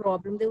had a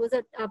problem. There was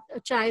a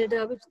child,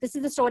 this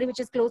is a story which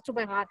is close to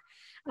my heart,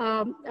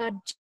 a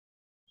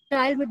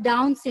child with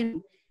Down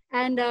syndrome.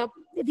 And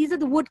these are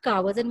the wood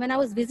carvers. And when I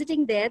was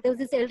visiting there was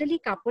this elderly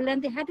couple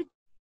and they had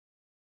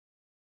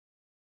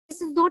this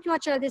is not your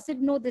child. They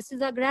said, no, this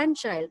is our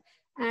grandchild.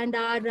 And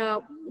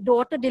our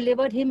daughter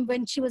delivered him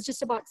when she was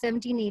just about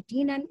 17,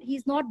 18, and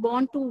he's not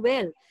born too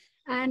well.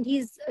 And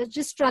he's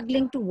just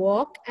struggling to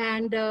walk.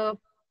 And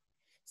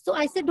so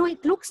I said, no,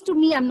 it looks to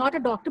me, I'm not a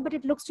doctor, but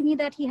it looks to me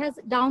that he has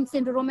Down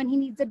syndrome and he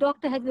needs a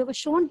doctor. Have you ever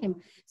shown him?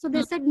 So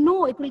they said,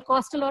 no, it will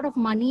cost a lot of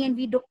money and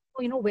we don't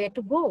know, where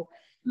to go.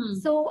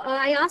 So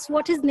I asked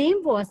what his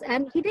name was,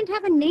 and he didn't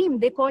have a name.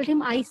 They called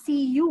him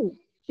ICU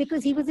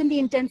because he was in the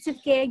intensive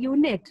care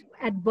unit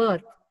at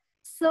birth.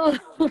 So,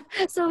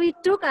 so we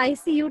took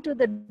ICU to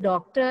the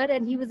doctor,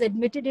 and he was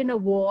admitted in a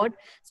ward,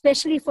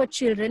 especially for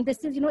children.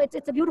 This is,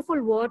 it's a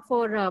beautiful ward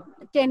for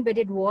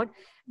 10-bedded ward.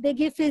 They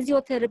give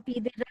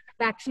physiotherapy, they run a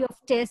battery of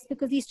tests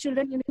because these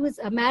children, he was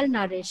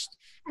malnourished,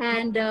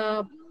 and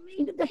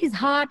his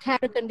heart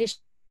had a condition.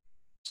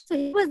 So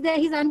he was there,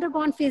 he's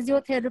undergone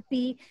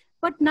physiotherapy.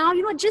 But now,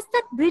 just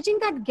that bridging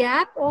that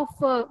gap of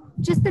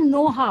just the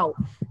know-how,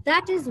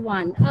 that is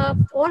one.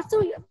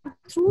 Also,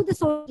 through the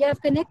social media,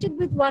 I've connected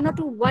with one or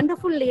two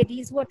wonderful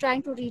ladies who are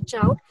trying to reach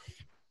out.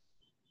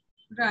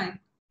 Right.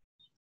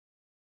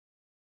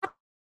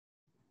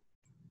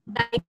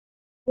 Like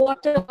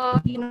water,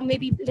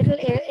 maybe little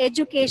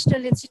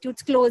educational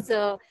institutes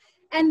closer,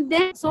 and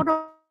then sort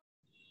of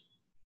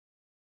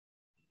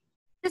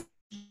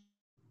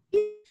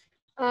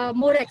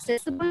more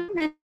accessible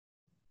and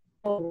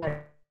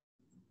forward.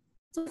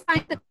 So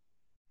find the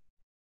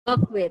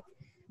work with,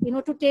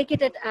 to take it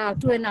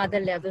to another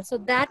level. So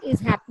that is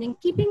happening.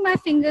 Keeping my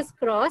fingers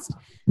crossed,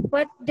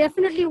 but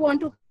definitely want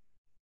to.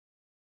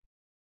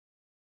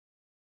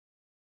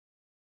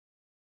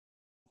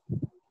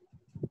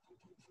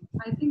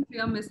 I think we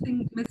are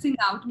missing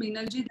out,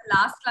 Meenalji. The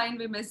last line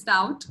we missed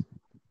out.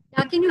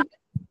 Yeah, can you?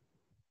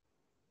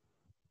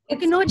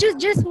 Okay, no,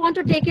 just want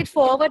to take it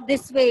forward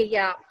this way.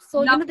 Yeah.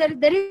 So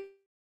there is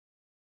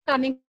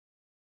coming.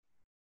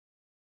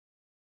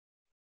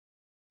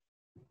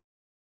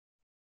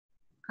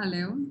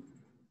 Hello.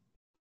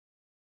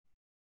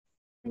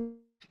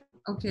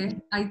 Okay,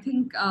 I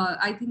think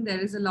there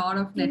is a lot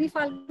of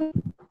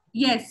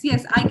Yes,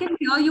 I can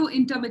hear you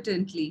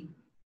intermittently.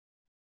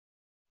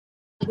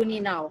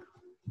 Now.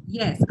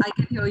 Yes, I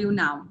can hear you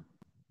now.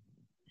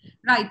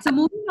 Right. So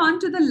moving on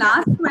to the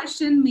last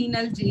question,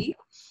 Meenalji.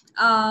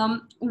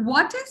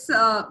 What is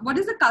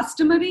the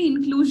customary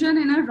inclusion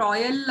in a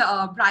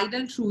royal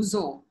bridal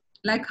trousseau?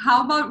 Like,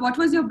 what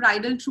was your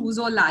bridal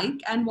trousseau like,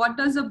 and what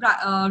does a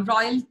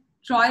royal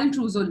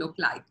trousseau look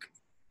like?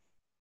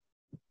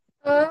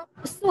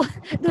 So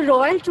the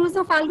royal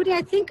trousseau, Falguni,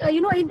 I think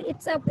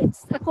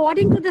it's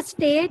according to the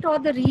state or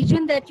the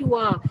region that you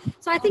are.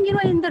 So I think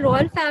in the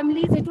royal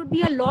families it would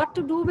be a lot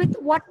to do with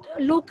what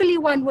locally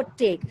one would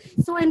take.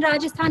 So in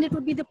Rajasthan it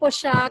would be the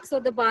poshaks or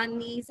the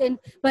bandhnis. In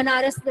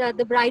Banaras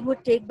the bride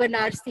would take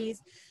banarsis.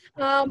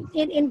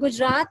 In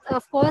Gujarat,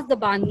 of course, the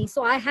bandhni.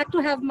 So I had to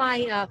have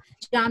my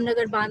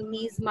Jamnagar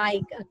bandhnis,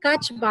 my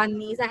Kutch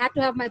bandhnis. I had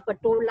to have my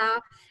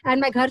patola and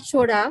my ghar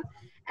choda.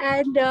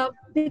 And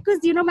because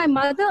my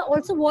mother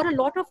also wore a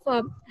lot of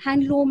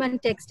handloom and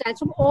textiles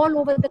from all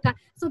over the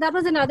country, so that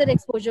was another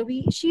exposure.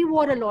 She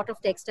wore a lot of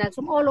textiles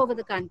from all over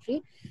the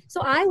country,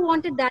 so I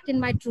wanted that in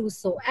my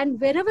trousseau. And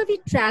wherever we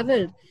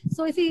traveled,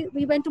 so if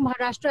we went to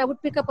Maharashtra, I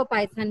would pick up a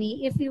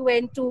paithani. If we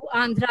went to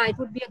Andhra, it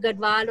would be a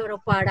gadwal or a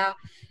pada,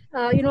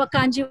 a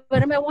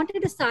kanjivaram. I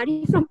wanted a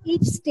sari from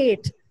each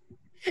state.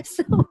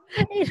 So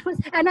it was,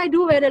 and I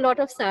do wear a lot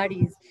of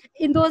saris.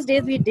 In those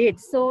days we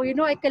did. So,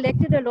 I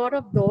collected a lot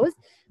of those,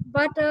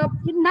 but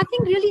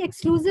nothing really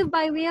exclusive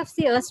by way of,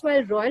 say,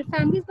 erstwhile royal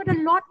families, but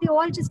a lot, they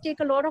all just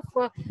take a lot of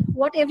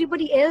what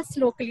everybody else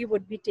locally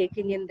would be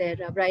taking in their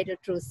bridal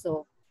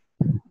trousseau.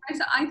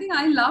 So I think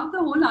I love the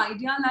whole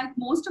idea. Like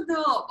most of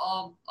the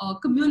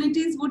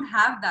communities would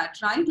have that,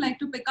 right? Like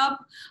to pick up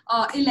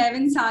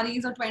 11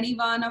 saris or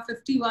 21 or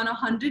 51 or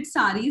 100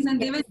 saris, and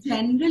they were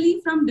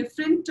generally from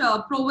different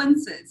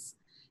provinces.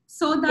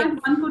 So that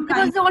one could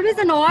kind of... There's always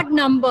an odd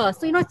number.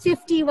 So,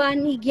 51,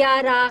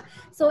 11,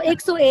 so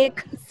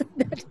 101. So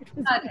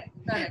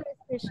correct.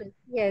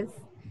 Yes.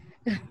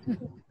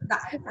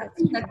 I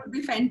think that would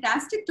be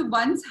fantastic to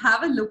once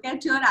have a look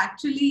at your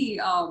actually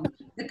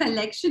the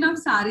collection of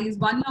saris.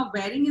 One you're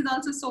wearing is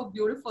also so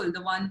beautiful.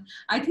 The one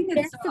I think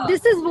it's so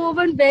this is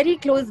woven very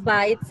close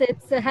by.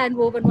 It's a hand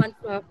woven one,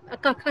 a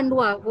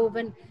khandwa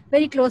woven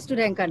very close to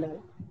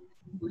Renkanal.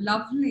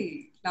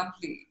 Lovely.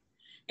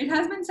 It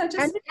has been such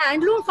a... And with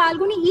handloom,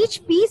 Falguni,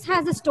 each piece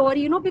has a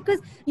story, because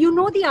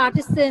the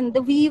artisan,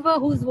 the weaver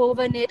who's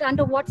woven it,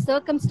 under what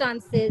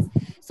circumstances.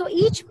 So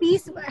each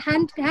piece,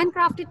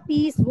 handcrafted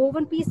piece,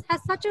 woven piece,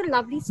 has such a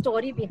lovely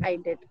story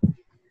behind it.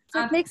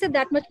 So it makes it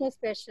that much more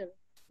special.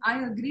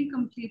 I agree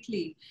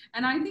completely.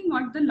 And I think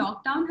what the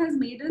lockdown has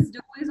made us do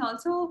is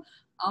also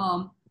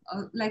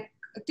like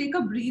take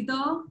a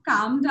breather,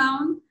 calm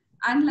down.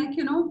 And like,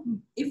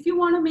 if you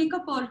want to make a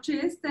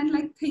purchase, then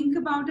like think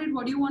about it,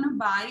 what do you want to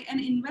buy, and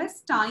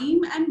invest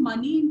time and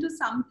money into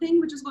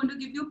something which is going to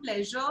give you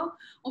pleasure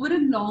over a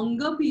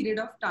longer period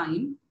of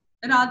time,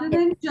 rather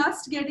than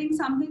just getting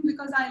something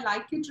because I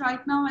like it right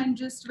now and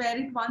just wear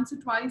it once or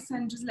twice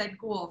and just let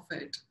go of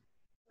it.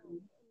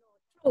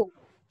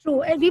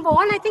 True. And we've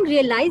all, I think,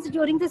 realized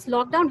during this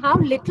lockdown how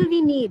little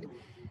we need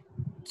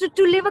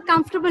to live a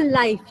comfortable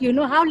life,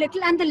 how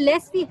little, and the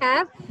less we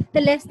have,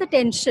 the less the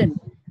tension.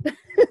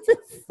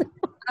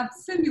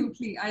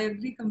 Absolutely. I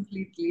agree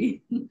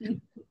completely.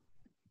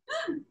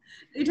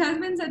 It has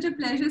been such a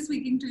pleasure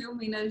speaking to you,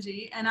 Meenal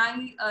ji. And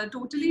I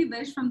totally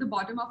wish from the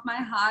bottom of my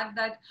heart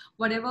that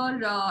whatever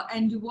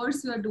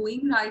endeavors you are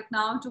doing right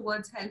now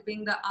towards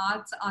helping the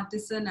arts,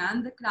 artisan,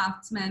 and the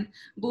craftsmen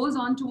goes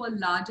on to a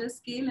larger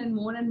scale and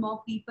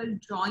more people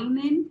join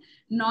in,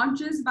 not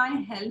just by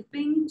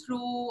helping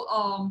through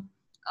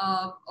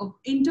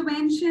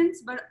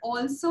interventions, but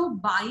also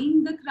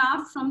buying the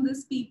craft from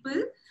these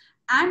people.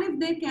 And if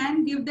they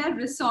can give their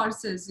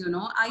resources,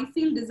 I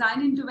feel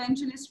design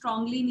intervention is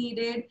strongly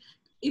needed.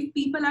 If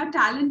people are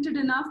talented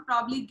enough,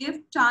 probably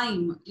give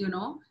time,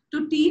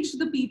 to teach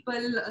the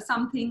people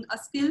something, a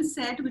skill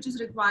set which is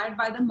required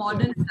by the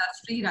modern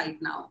industry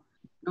right now.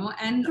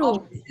 And True.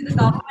 obviously the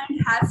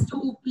government has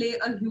to play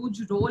a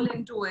huge role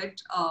into it.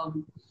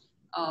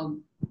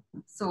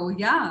 So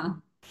yeah.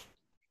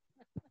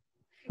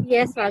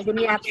 Yes,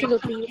 Falguni,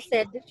 absolutely.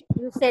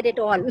 You said it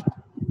all.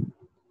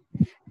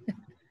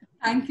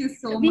 Thank you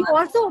so much.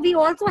 We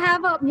also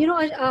have a,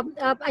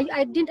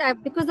 I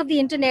didn't, because of the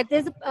internet,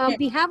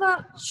 we have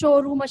a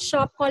showroom, a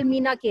shop called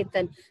Meena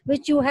Ketan,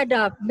 which you had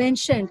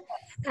mentioned.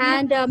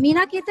 And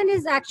Meena Ketan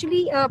is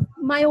actually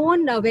my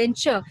own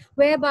venture,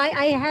 whereby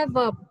I have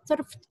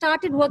sort of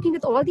started working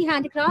with all the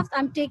handicrafts.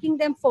 I'm taking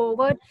them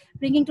forward,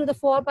 bringing to the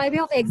fore by way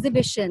of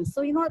exhibitions.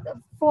 So,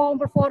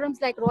 forums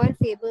like Royal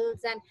Fables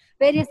and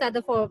various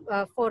other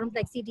forums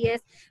like CDS.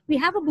 We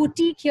have a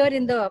boutique here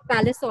in the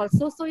palace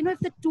also. So, if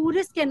the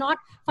tourists cannot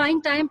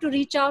find time to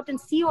reach out and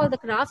see all the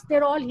crafts,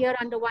 they're all here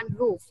under one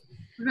roof.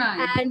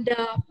 Right. And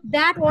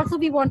that also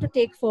we want to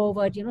take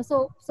forward,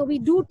 so we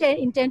do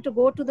intend to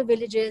go to the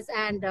villages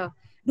and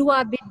do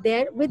our bit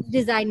there with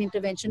design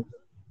intervention,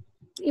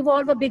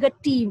 evolve a bigger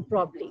team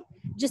probably.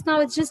 Just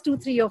now it's just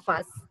 2-3 of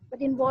us, but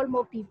involve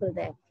more people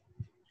there.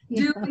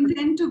 Do you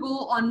intend to go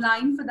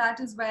online for that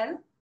as well?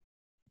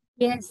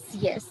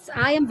 Yes.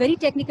 I am very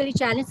technically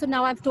challenged. So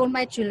now I've told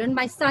my children,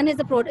 my son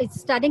is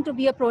studying to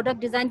be a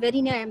product design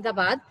very near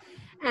Ahmedabad.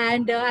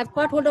 And I've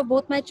got hold of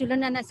both my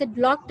children and I said,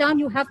 lockdown,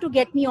 you have to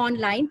get me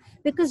online,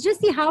 because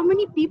just see how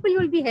many people you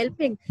will be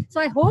helping.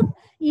 So I hope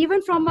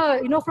even from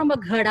a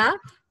ghada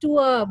to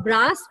a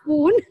brass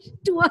spoon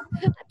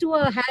to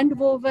a hand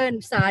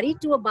woven sari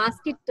to a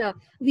basket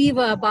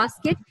weaver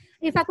basket,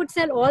 if I could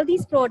sell all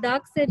these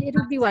products, it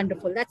would be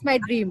wonderful. That's my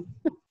dream.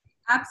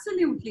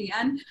 Absolutely.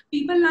 And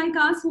people like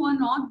us who are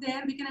not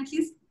there, we can at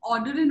least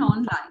order in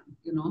online,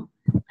 and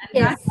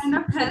Yes. That kind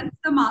of helps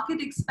the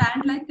market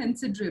expand like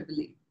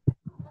considerably.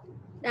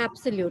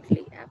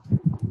 Absolutely.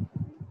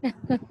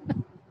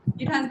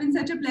 It has been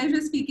such a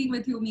pleasure speaking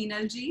with you,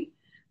 Meenal ji.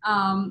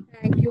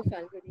 Thank you,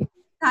 Falguni.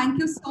 Thank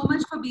you so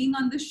much for being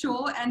on the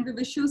show, and we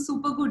wish you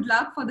super good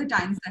luck for the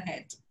times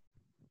ahead.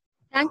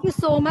 Thank you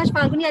so much,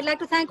 Falguni. I'd like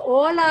to thank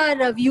all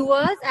our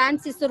viewers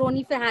and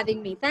Cicerone for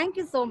having me. Thank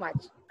you so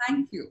much.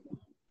 Thank you.